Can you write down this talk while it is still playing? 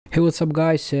Hey, what's up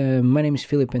guys, my name is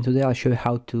Philip and today I'll show you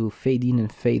how to fade in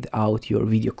and fade out your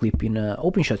video clip in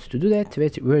OpenShot. To do that,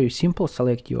 it's very simple.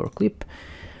 Select your clip,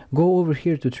 go over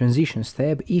here to Transitions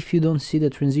tab. If you don't see the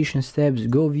Transitions tabs,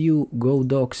 go View, go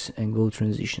Docs and go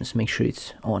Transitions, make sure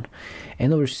it's on.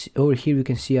 And over here you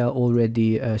can see I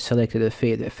already selected a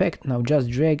fade effect. Now just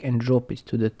drag and drop it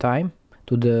to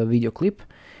the video clip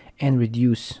and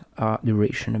reduce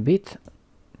duration a bit.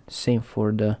 Same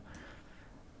for the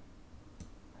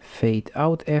fade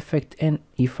out effect, and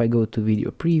if I go to video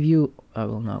preview, I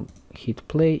will now hit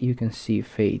play. You can see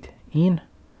fade in,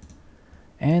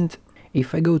 and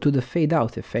if I go to the fade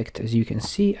out effect, as you can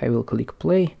see, I will click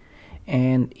play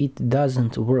and it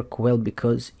doesn't work well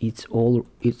because it's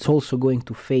also going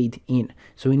to fade in,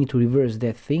 so we need to reverse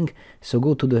that thing. So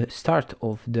go to the start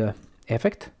of the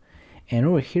effect and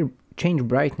over here change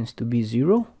brightness to be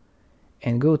 0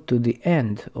 and go to the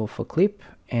end of a clip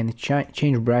and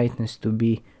change brightness to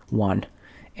be 1,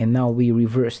 and now we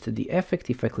reversed the effect.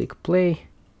 If I click play,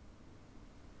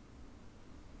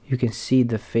 you can see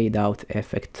the fade out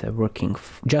effect working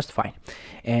just fine.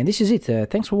 And this is it.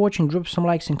 Thanks for watching. Drop some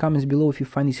likes and comments below if you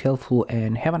find this helpful,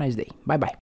 and have a nice day. Bye bye.